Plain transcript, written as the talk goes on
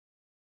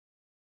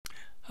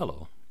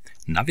Hello.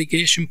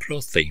 Navigation Pro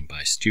theme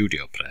by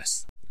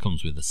StudioPress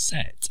comes with a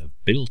set of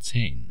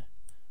built-in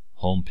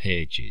home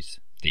pages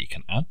that you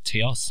can add to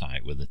your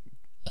site with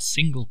a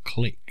single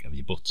click of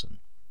your button.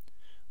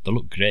 They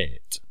look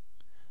great,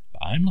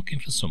 but I'm looking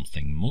for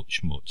something much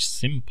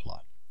simpler.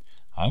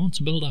 I want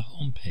to build a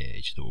home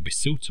page that will be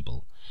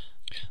suitable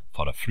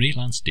for a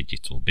freelance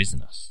digital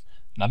business.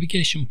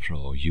 Navigation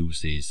Pro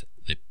uses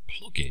the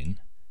plugin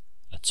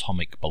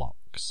Atomic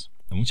Blocks,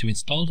 and once you've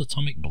installed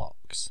Atomic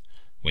Blocks,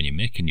 when you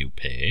make a new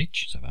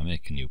page, so if I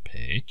make a new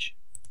page,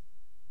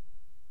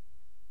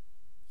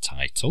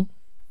 title,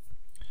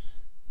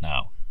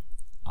 now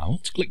I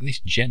want to click this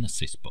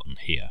Genesis button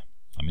here.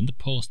 I'm in the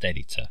post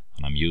editor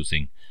and I'm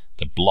using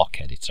the block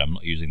editor. I'm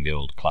not using the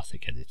old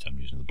classic editor, I'm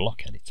using the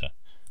block editor.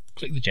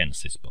 Click the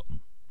Genesis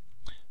button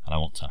and I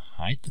want to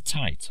hide the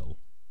title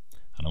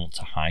and I want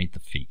to hide the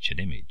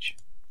featured image.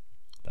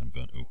 Then I'm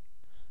going to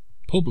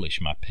publish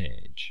my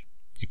page.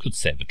 You could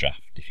save a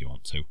draft if you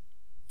want to.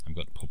 I'm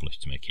going to publish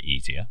to make it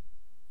easier.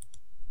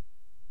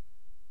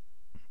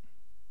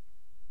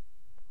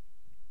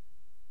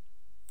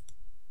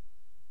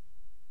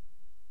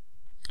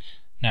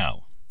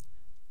 Now,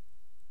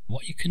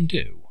 what you can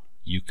do,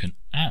 you can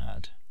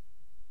add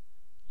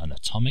an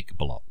Atomic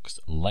Blocks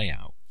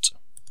layout.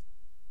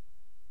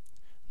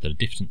 There are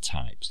different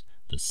types.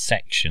 There's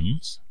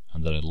sections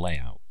and there are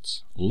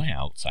layouts.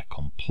 Layouts are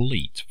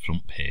complete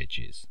front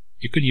pages.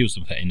 You can use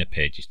them for inner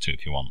pages too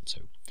if you want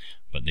to,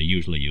 but they're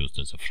usually used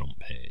as a front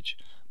page.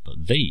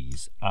 But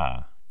these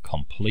are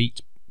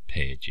complete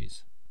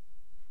pages.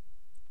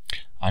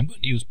 I'm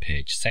going to use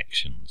page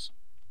sections.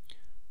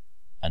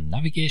 And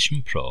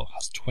Navigation Pro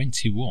has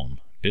 21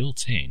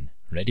 built-in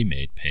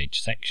ready-made page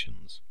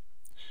sections.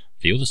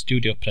 The other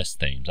StudioPress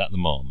themes at the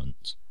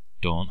moment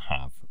don't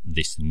have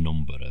this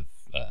number of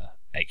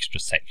extra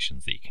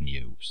sections that you can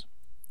use.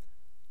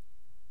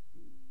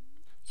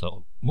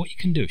 So what you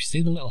can do, if you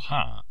see the little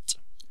heart,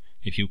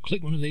 if you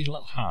click one of these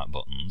little heart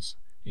buttons,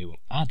 it will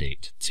add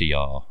it to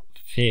your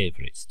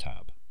Favourites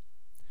tab.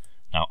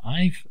 Now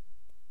I've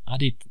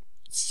added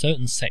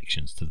certain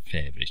sections to the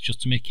Favourites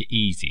just to make it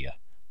easier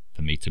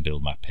for me to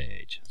build my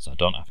page, so I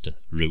don't have to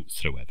root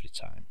through every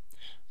time.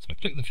 So if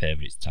I click the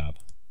Favourites tab,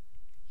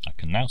 I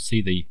can now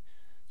see the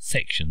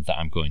sections that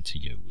I'm going to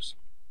use.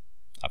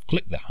 I've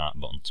clicked the heart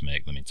button to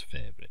make them into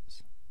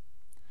Favourites.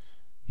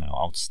 Now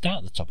I'll start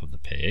at the top of the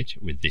page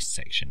with this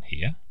section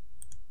here,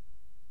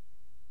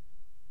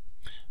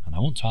 and I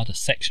want to add a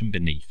section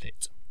beneath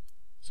it.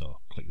 So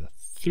click the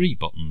three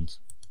buttons,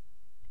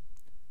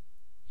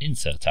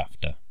 insert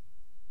after,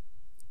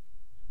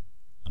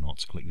 and I want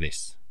to click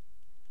this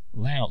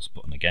layouts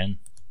button again,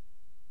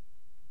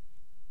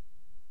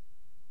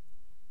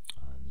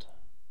 and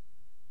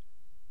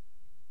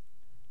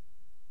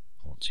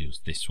I want to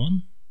use this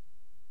one.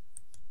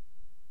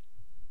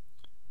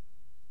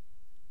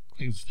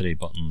 Click the three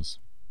buttons,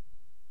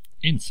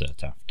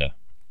 insert after.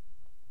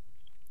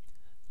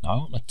 Now I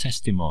want the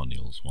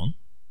testimonials one.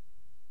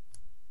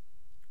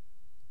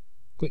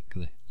 Click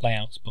the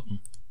layouts button.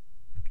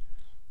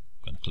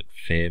 I'm going to click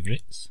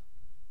Favourites,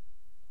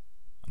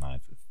 and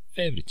I've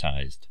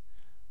favouritised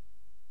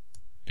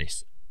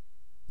this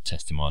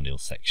testimonial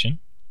section.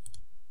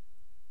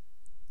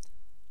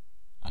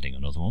 Adding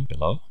another one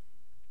below.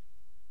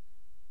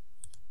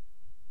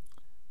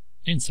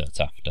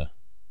 Insert after.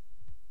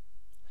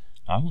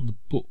 I want the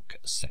book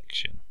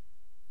section,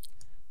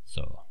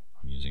 so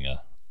I'm using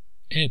a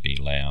AB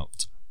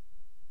layout.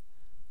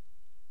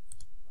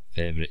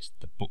 Favourites,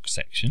 the book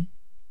section.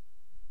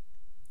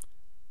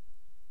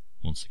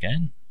 Once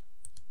again,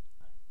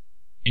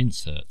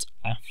 insert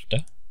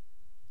after.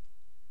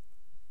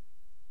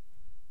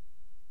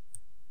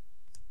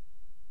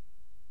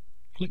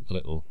 Click the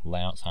little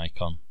layouts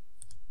icon.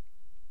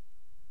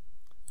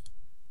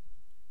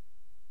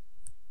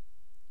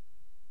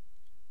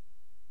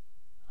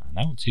 And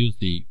I want to use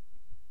the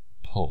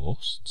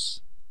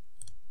posts.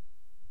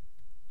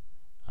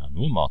 And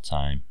one more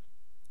time,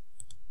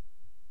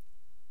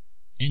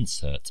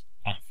 insert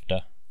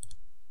after.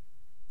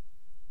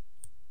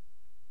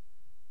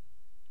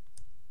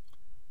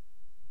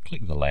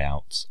 Click the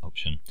layouts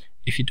option.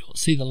 If you don't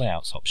see the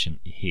layouts option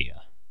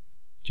here,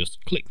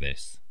 just click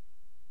this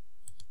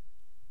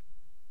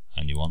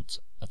and you want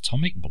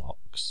Atomic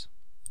Blocks,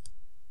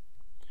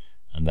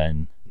 and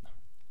then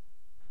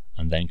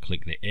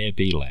click the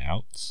AB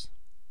layouts.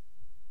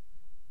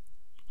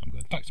 I'm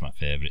going back to my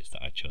favourites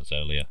that I chose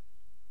earlier,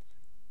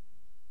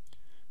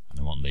 and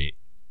I want the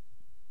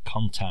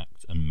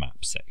contact and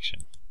map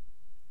section.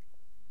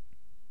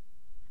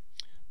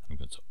 I'm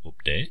going to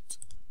update,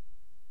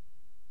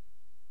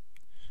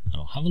 and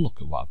I'll have a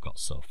look at what I've got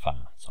so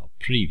far. So I'll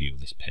preview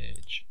this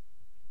page.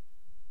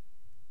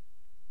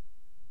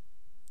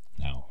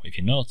 Now if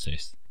you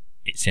notice,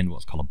 it's in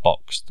what's called a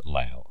boxed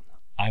layout.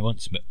 I want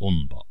it to be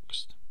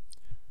unboxed,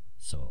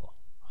 so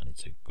I need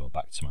to go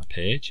back to my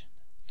page,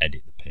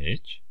 edit the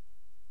page.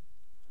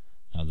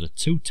 Now there are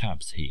two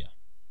tabs here.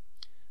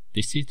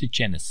 This is the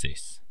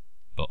Genesis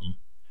button,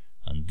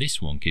 And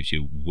this one gives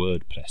you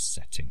WordPress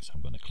settings.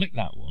 I'm going to click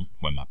that one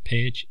when my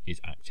page is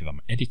active.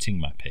 I'm editing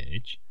my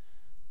page.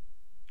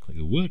 Click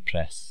the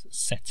WordPress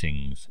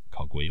settings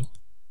cogwheel.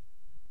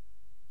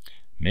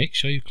 Make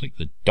sure you click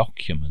the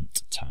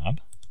document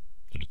tab.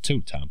 There are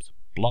two tabs,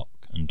 block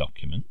and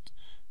document.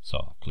 So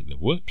I'll click the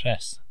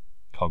WordPress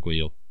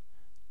cogwheel,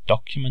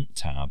 document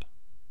tab,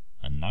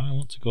 and now I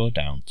want to go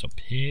down to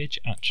page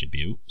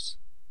attributes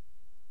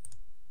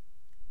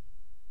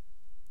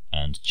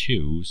and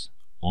choose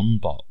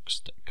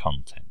unboxed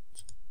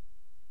content.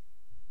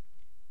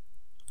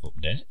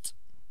 Update.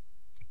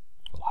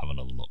 We'll have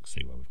another look,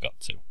 see where we've got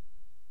to.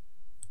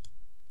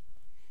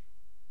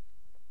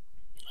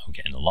 We're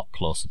getting a lot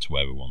closer to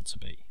where we want to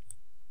be.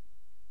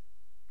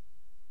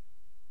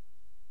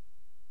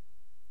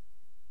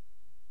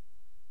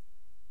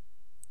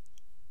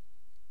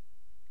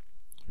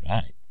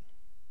 Right.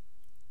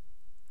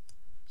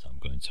 So I'm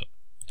going to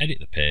edit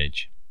the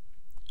page,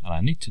 and I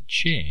need to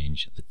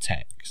change the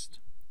text.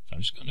 So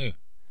I'm just going to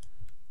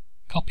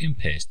copy and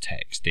paste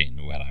text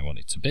in where I want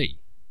it to be.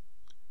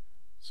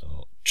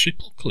 So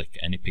triple click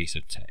any piece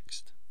of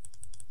text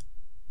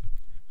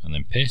and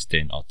then paste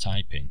in or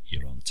type in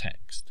your own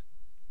text.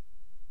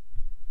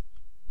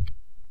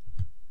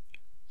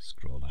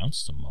 Scroll down to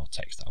some more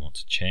text I want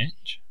to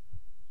change.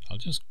 I'll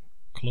just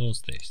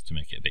close this to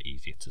make it a bit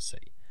easier to see.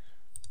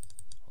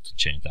 I want to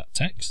change that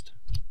text.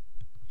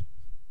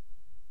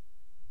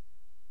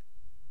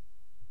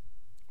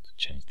 To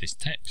change this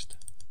text,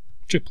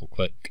 triple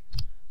click,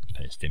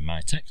 paste in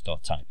my text or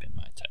type in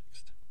my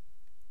text.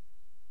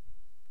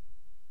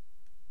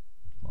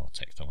 More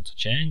text I want to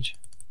change.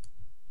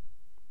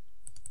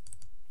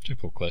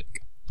 Triple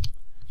click,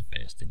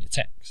 paste in your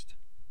text.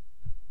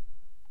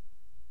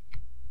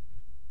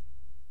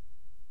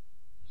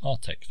 More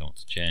text I want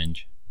to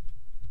change.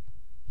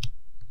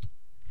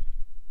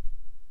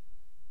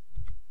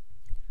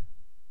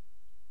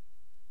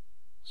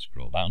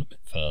 Scroll down a bit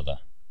further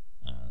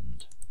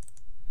and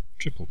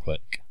triple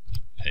click,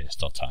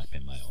 paste or type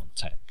in my own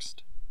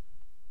text.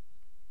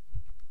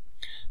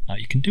 Now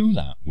you can do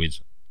that with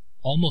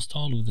almost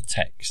all of the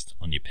text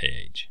on your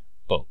page,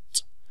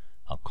 but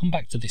I'll come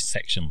back to this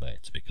section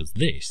later because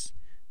this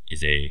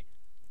is a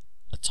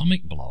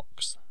Atomic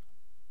Blocks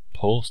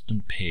post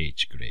and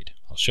page grid.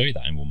 I'll show you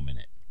that in 1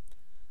 minute.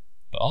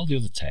 But all the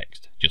other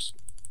text, just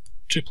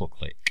triple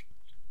click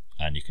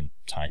and you can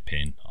type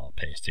in or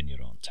paste in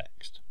your own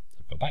text.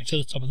 So go back to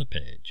the top of the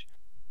page.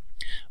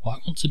 What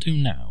I want to do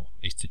now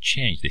is to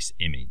change this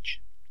image.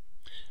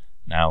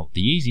 Now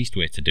the easiest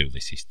way to do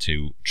this is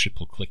to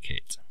triple click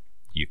it.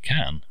 You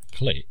can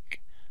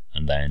click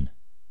and then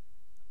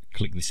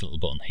click this little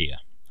button here,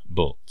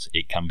 but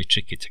it can be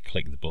tricky to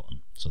click the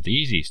button. So the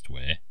easiest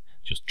way,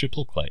 just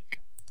triple click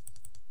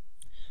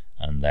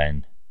and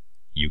then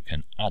you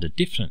can add a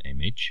different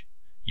image.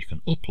 You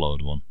can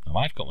upload one. Now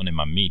I've got one in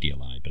my media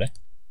library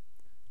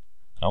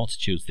and I want to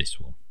choose this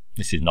one.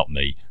 This is not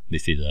me,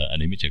 this is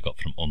an image I got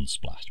from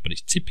Unsplash, but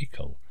it's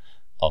typical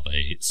of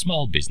a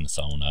small business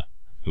owner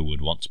who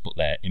would want to put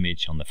their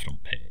image on the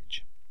front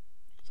page.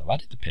 So I've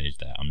added the page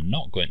there. I'm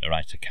not going to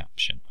write a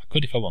caption. I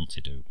could if I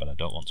wanted to, but I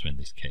don't want to in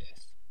this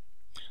case.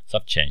 So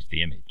I've changed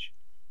the image.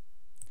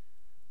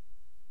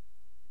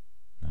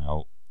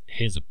 Now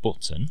here's a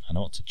button and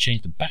I want to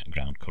change the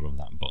background colour of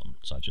that button.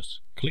 So I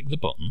just click the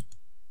button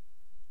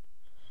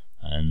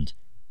and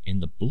in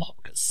the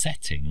block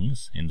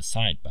settings in the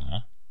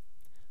sidebar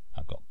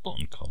I've got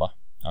button colour.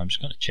 I'm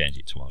just going to change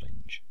it to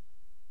orange.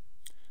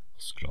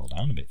 Scroll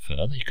down a bit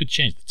further. You could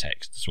change the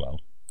text as well.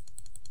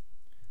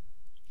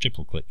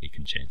 Triple click, you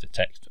can change the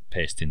text,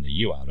 paste in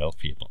the URL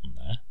for your button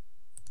there.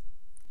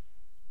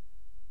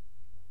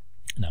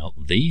 Now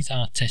these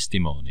are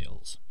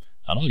testimonials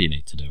and all you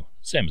need to do,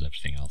 same as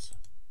everything else,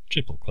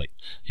 triple click,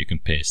 you can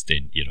paste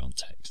in your own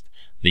text.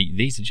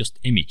 These are just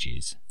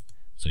images,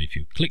 so if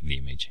you click the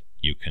image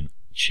you can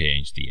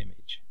change the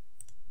image.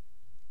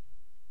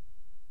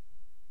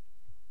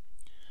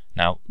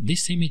 Now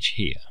this image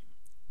here,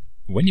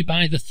 when you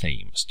buy the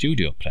theme,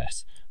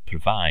 StudioPress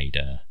provide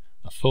a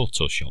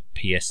Photoshop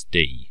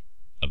PSD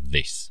of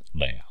this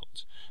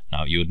layout.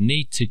 Now you would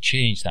need to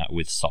change that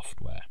with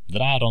software.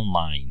 There are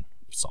online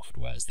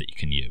softwares that you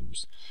can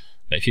use,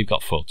 but if you've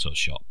got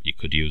Photoshop you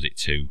could use it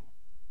to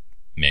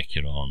make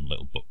your own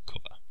little book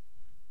cover.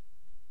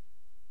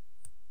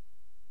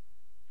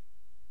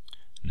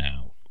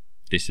 Now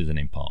this is an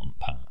important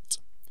part.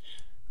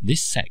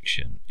 This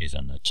section is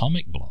an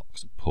Atomic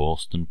Blocks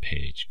post and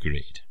page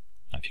grid.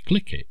 Now if you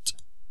click it,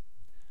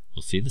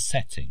 we'll see the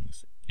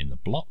settings in the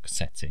block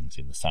settings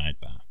in the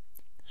sidebar.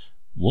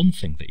 One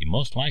thing that you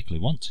most likely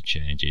want to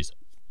change is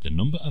the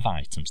number of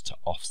items to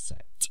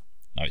offset.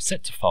 Now it's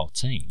set to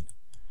 14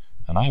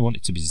 and I want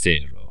it to be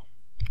 0.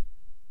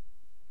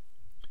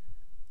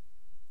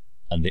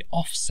 And the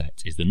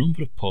offset is the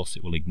number of posts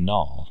it will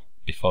ignore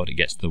before it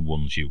gets to the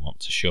ones you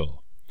want to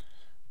show.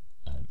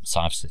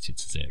 So I've set it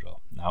to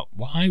 0. Now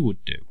what I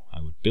would do,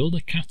 I would build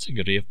a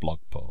category of blog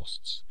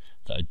posts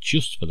that are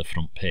just for the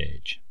front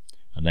page,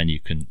 and then you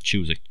can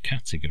choose a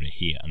category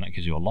here and that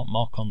gives you a lot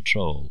more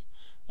control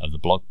of the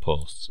blog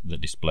posts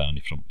that display on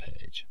your front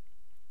page.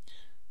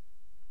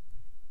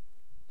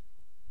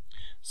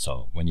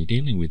 So when you're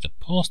dealing with the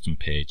post and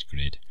page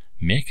grid,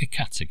 make a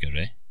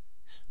category,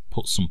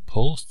 put some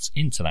posts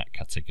into that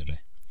category,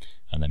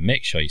 and then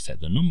make sure you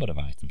set the number of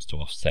items to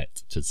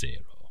offset to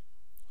 0.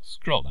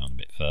 Scroll down a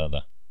bit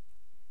further.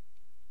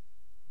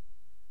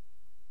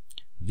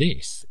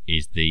 This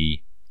is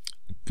the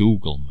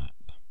Google map.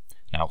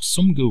 Now,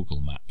 some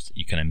Google Maps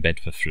you can embed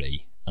for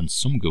free, and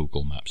some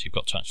Google Maps you've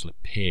got to actually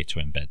pay to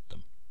embed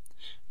them.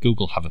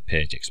 Google have a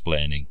page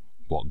explaining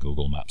what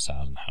Google Maps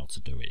are and how to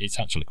do it. It's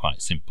actually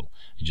quite simple.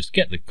 You just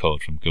get the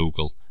code from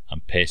Google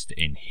and paste it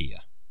in here.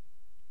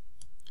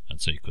 And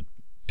so you could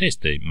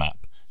paste the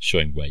map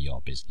showing where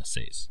your business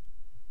is.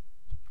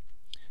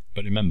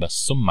 But remember,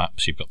 some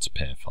maps you've got to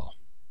pay for.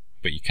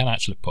 But you can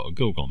actually put a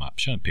Google map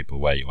showing people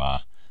where you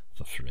are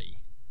for free.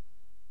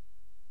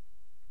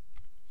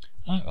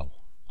 Right, well,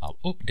 I'll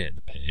update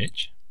the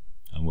page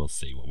and we'll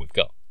see what we've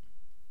got.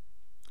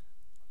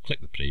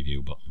 Click the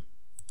preview button.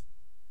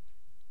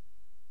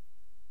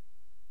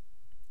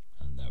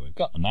 And there we've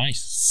got a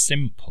nice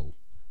simple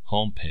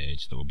home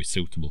page that will be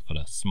suitable for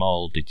a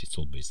small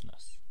digital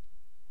business.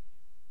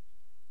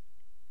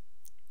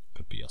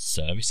 Could be your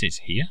services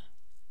here.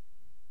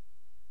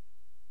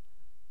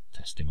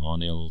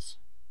 Testimonials.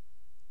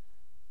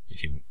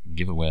 If you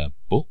give away a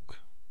book,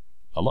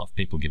 a lot of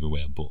people give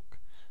away a book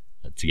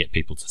to get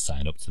people to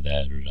sign up to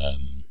their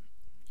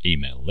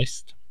email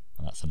list,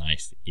 and that's a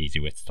nice easy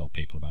way to tell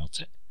people about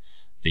it.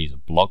 These are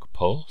blog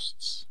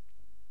posts,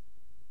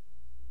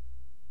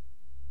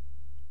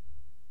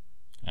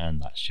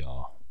 and that's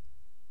your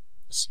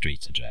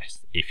street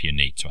address if you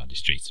need to add a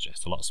street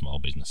address. A lot of small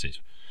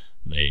businesses,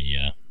 they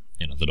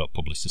don't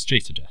publish the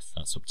street address.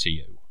 That's up to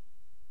you.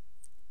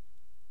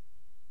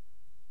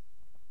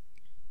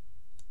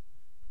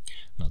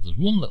 Now there's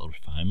one little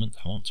refinement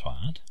I want to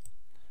add.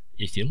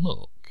 If you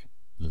look,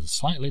 there's a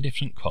slightly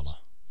different colour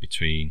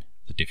between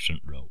the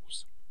different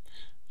rows,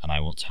 and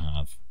I want to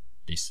have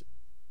this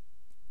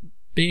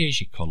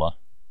beigey colour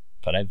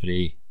for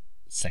every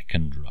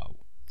second row.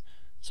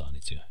 So I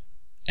need to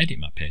edit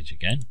my page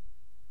again,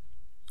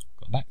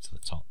 go back to the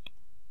top.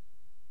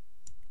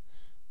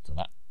 So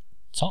that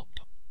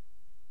top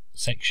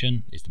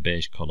section is the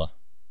beige colour,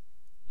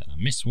 then I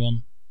miss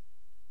one,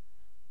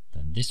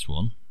 then this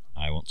one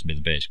I want to be the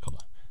beige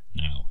colour.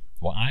 Now,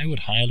 what I would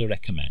highly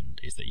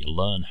recommend is that you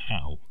learn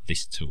how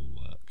this tool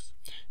works.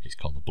 It's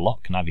called the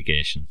block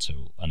navigation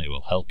tool, and it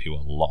will help you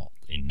a lot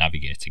in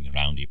navigating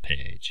around your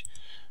page,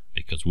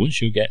 because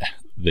once you get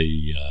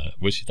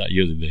once you start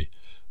using the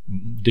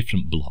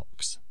different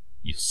blocks,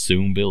 you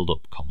soon build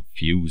up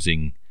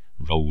confusing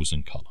rows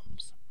and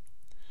columns.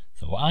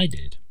 So what I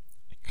did,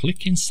 I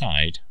click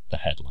inside the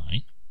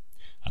headline,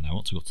 and I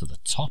want to go to the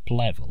top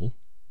level,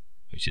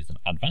 which is an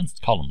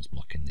advanced columns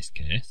block in this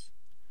case.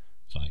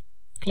 So I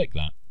click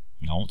that,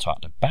 and I want to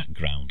add a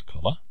background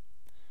colour.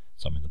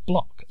 So I'm in the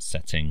block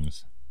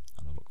settings,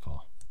 and I look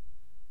for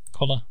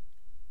colour,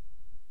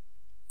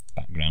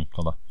 background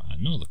colour. I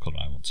know the colour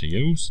I want to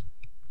use,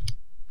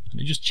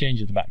 and it just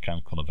changes the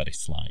background colour very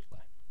slightly.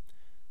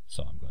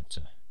 So I'm going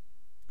to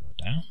go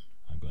down,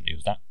 I'm going to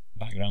use that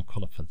background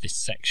colour for this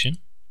section.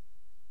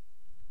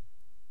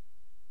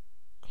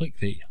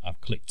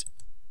 I've clicked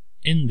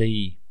in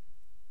the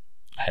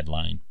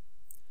headline.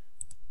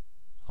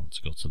 I want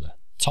to go to the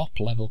top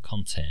level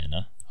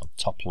container, or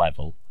top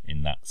level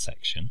in that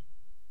section.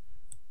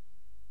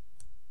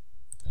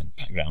 Then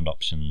background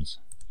options,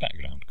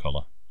 background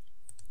colour.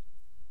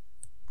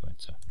 I'm going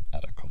to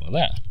add a colour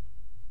there.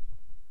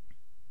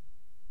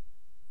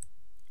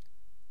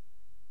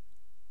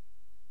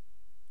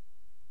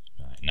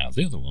 Right, now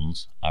the other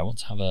ones, I want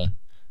to have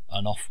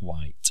an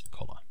off-white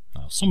colour.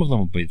 Now some of them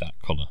will be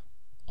that colour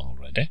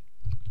already,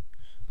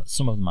 but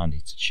some of them I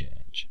need to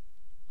change.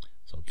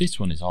 So this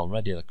one is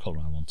already the colour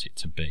I want it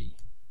to be.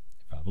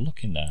 If I have a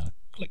look in there,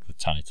 click the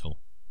title,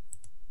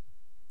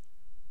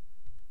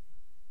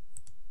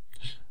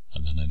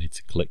 and then I need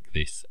to click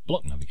this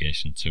block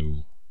navigation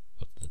tool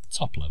at the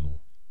top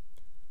level,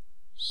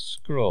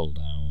 scroll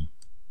down,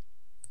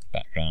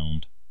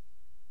 background,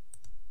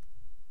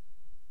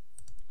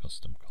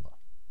 custom colour.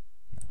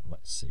 Now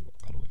let's see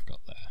what colour we've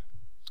got there.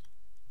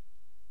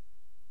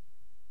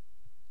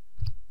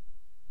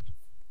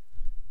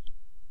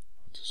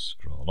 To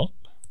scroll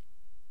up.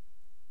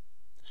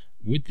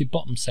 With the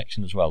bottom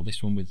section as well,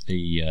 this one with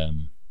the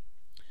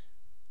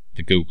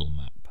Google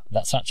map,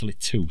 that's actually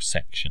two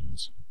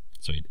sections.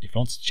 So if you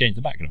want to change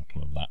the background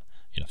colour of that,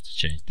 you'd have to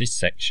change this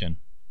section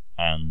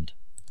and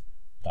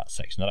that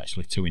section. They're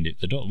actually two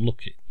they don't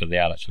look it, but they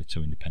are actually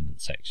two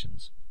independent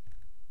sections.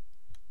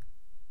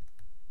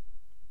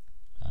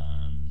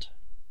 And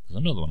there's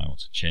another one I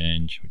want to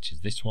change, which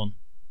is this one.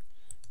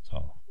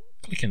 So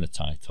click in the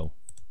title,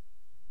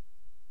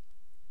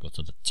 go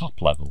to the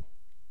top level,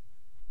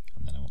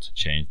 and then I want to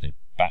change the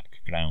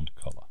background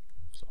colour.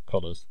 So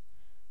colours,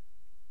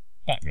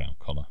 background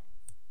colour.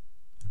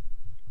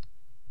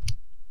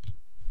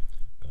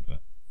 Go to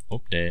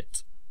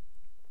update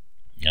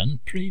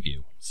and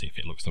preview. See if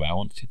it looks the way I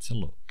want it to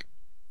look.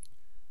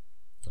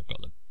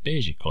 got the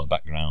beigey colour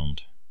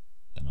background,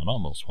 then an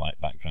almost white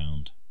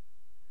background,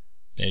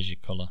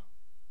 beigey colour.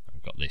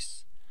 I've got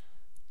this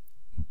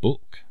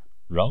book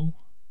row,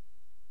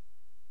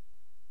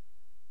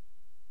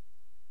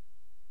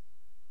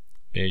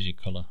 beigey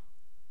colour,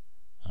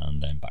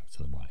 and then back to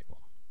the white one.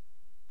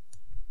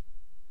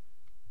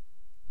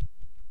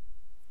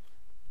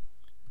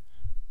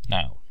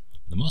 Now,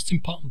 the most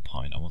important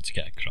point I want to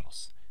get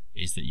across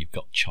is that you've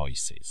got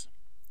choices.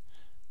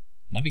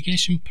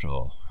 Navigation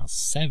Pro has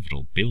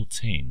several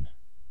built-in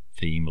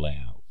theme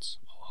layouts,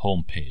 or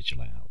home page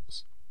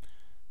layouts.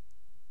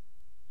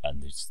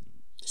 And there's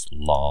this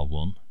law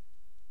one.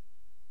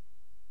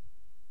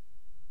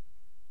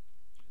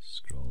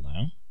 Scroll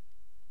down.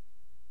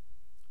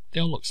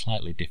 They all look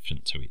slightly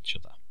different to each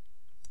other.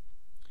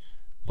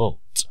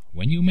 But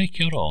when you make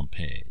your own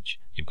page,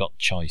 you've got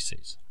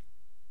choices.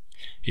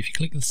 If you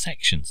click the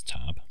Sections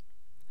tab,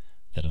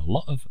 there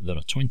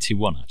are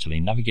 21 actually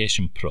in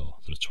Navigation Pro.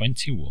 There are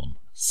 21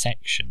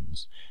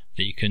 sections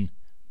that you can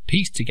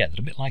piece together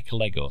a bit like a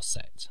Lego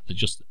set. They're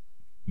just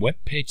web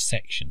page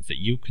sections that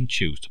you can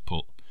choose to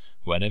put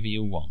wherever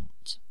you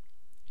want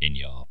in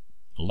your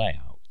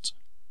layout.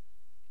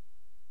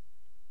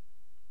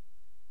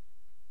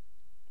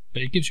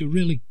 But it gives you a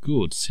really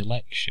good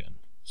selection,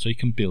 so you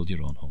can build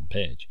your own home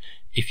page.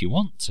 If you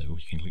want to, you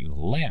can click the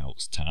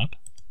Layouts tab.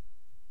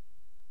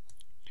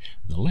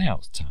 The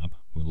Layouts tab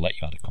will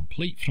let you add a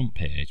complete front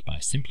page by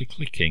simply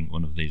clicking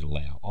one of these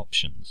layout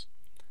options.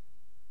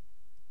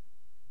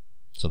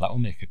 So that will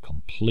make a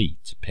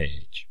complete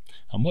page.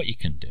 And what you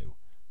can do,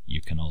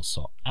 you can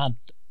also add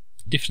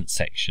different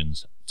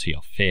sections to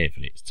your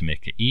favourites to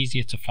make it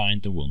easier to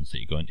find the ones that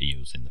you're going to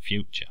use in the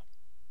future.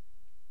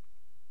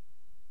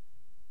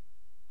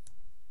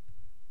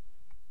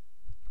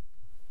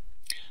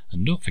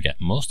 And don't forget,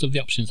 most of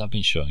the options I've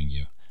been showing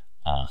you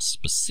are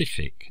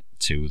specific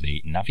to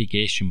the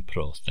Navigation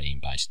Pro theme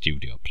by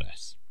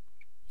StudioPress.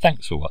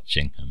 Thanks for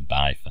watching, and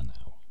bye for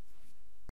now.